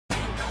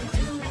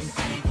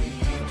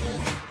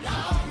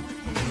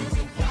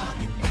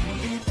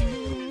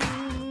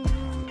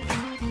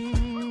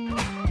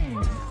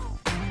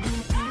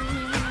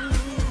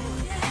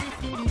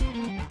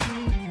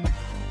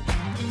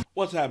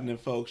What's happening,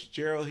 folks?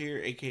 Gerald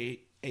here,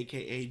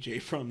 aka J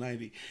from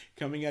 90,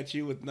 coming at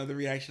you with another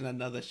reaction,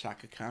 another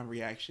Chaka Khan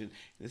reaction.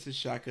 This is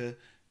Chaka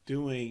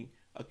doing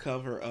a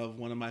cover of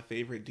one of my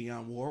favorite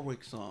Dionne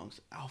Warwick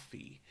songs,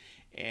 Alfie.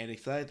 And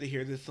excited to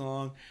hear this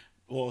song.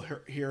 Well,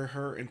 hear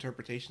her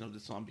interpretation of the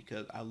song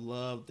because I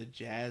love the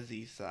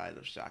jazzy side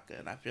of Chaka,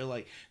 and I feel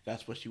like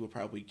that's what she would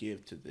probably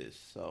give to this.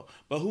 So,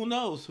 but who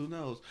knows? Who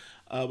knows?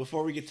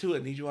 Before we get to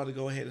it, I need you all to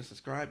go ahead and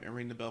subscribe and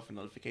ring the bell for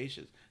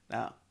notifications.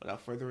 Now,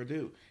 without further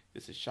ado,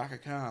 this is Chaka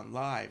Khan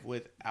live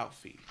with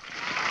Alfie.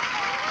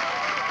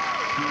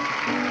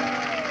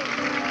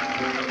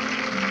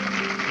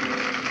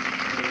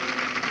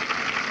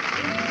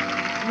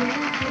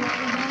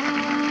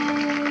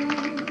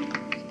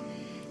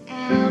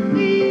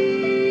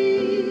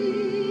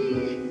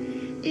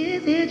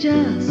 Is it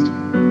just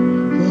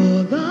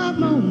for the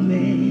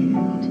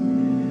moment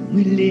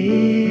we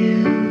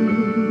live?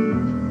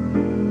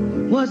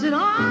 Was it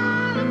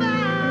all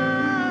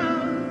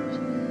about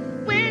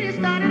when you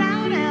started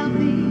out,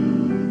 Alfie?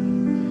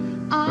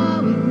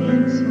 Are we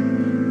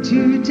meant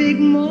to take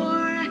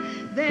more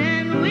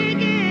than we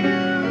give?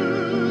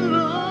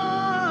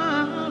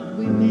 Are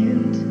we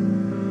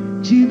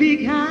meant to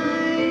be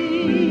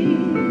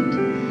kind?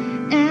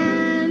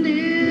 And if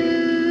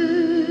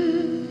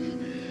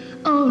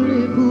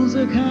only fools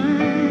are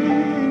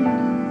kind,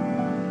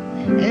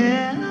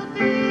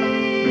 Alfie,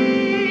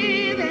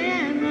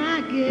 then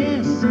I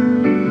guess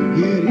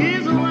it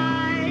is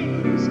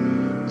wise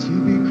to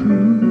be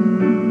cruel.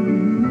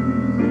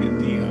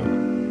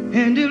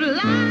 And if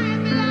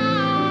life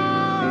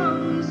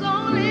belongs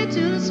only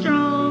to the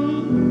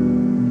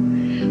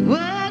strong,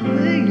 what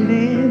will you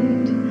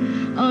lend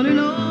on an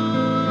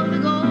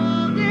old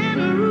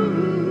golden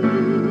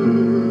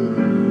rule?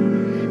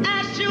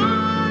 As sure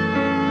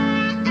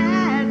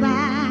as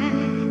I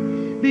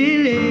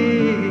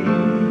believe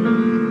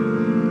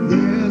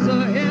there's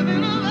a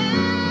heaven above,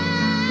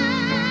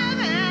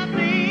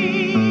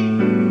 Alfie,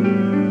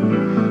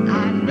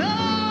 I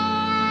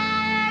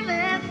know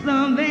there's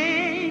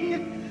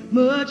something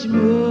much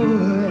more,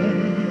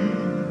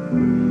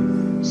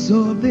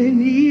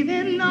 something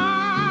even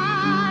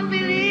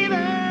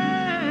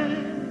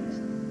non-believers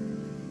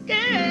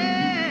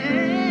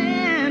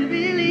can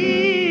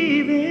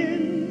believe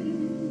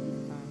in.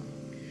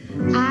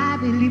 I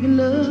believe in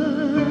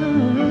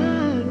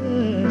love,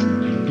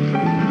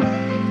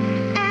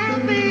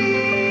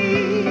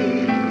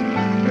 Alfie.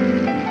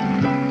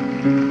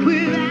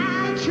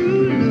 Without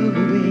true love,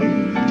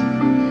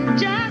 will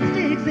just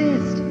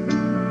exist.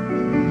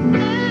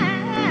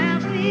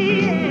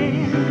 Alfie,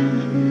 yeah.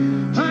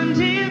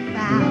 Until you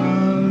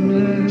found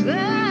the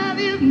love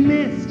you've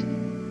missed,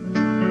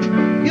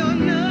 you're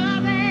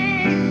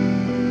nothing,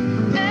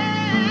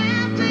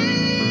 Alfie.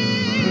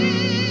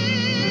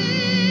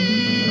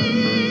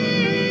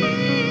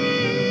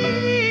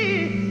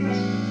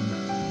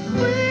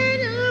 When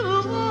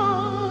you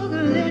walk,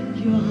 let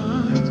your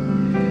heart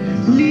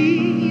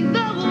lead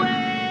the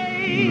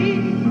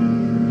way,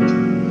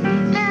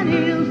 and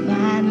you'll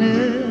find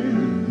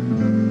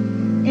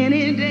love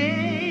any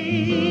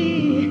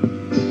day,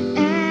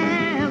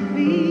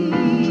 Alfie.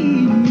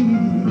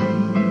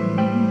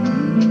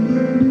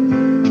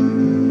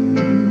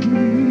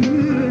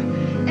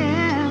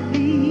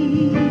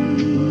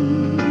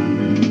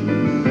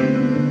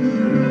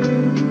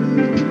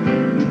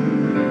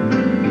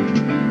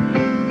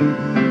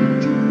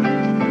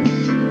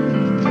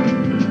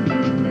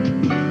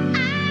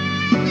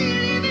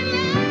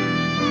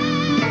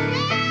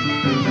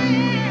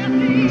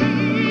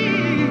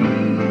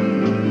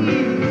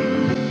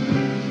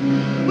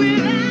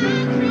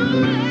 Without true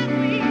love,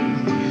 we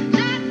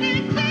just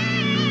exist.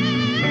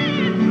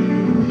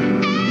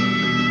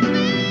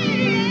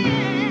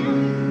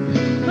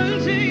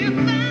 Until you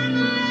find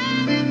the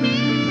love you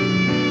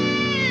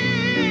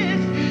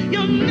miss,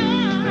 you're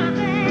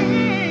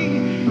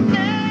nothing,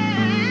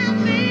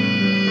 Alfie.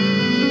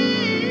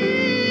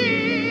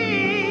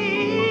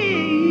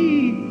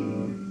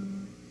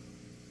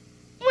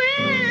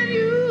 When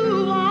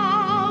you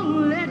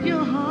won't let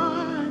your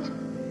heart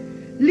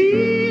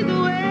lead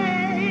the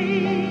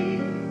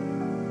way,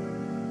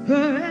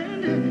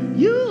 and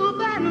you'll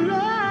find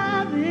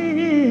love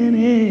in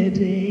a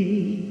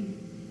day,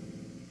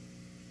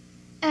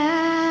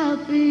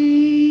 Alfie.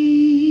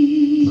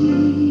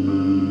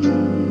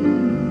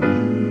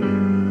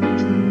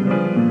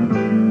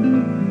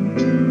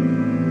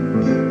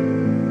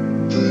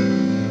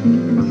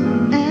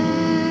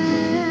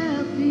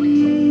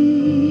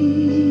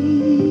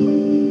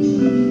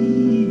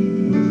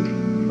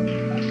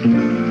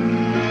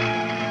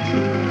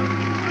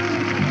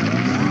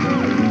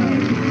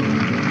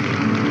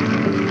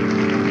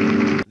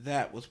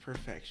 That was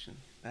perfection.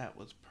 That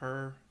was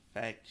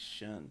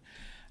perfection.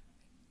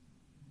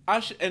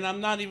 And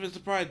I'm not even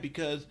surprised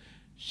because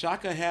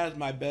Chaka has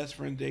my best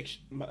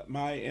rendition,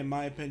 in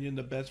my opinion,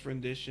 the best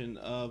rendition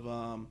of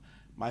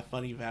My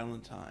Funny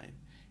Valentine.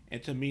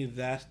 And to me,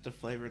 that's the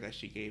flavor that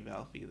she gave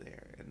Alfie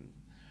there. And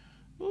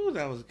ooh,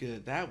 that was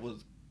good. That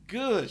was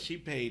good. She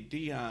paid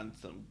Dion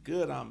some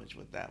good homage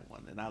with that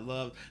one, and I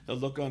love the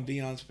look on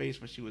Dion's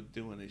face when she was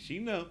doing it. She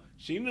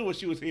knew what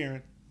she was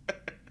hearing.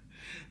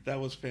 That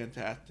was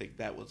fantastic.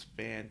 That was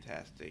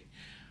fantastic.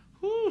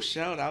 Whoo,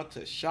 shout out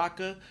to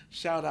Chaka.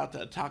 Shout out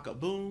to Ataka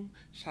Boom.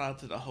 Shout out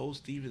to the whole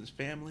Stevens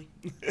family.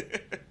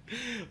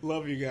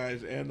 Love you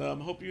guys. And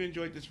hope you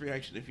enjoyed this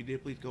reaction. If you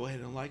did, please go ahead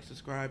and like,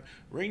 subscribe,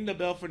 ring the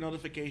bell for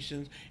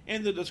notifications.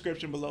 In the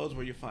description below is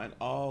where you'll find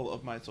all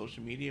of my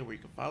social media where you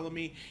can follow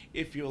me.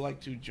 If you would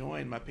like to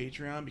join my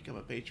Patreon, become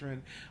a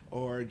patron,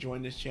 or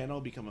join this channel,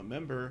 become a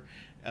member,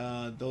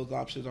 those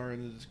options are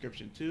in the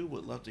description too.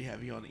 Would love to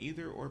have you on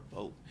either or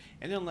both.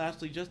 And then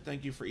lastly, just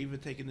thank you for even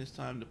taking this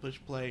time to push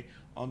play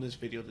on this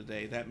video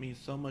today. That means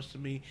so much to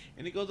me,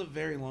 and it goes a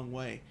very long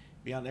way.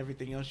 Beyond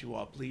everything else, you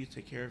all, please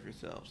take care of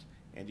yourselves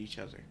and each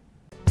other.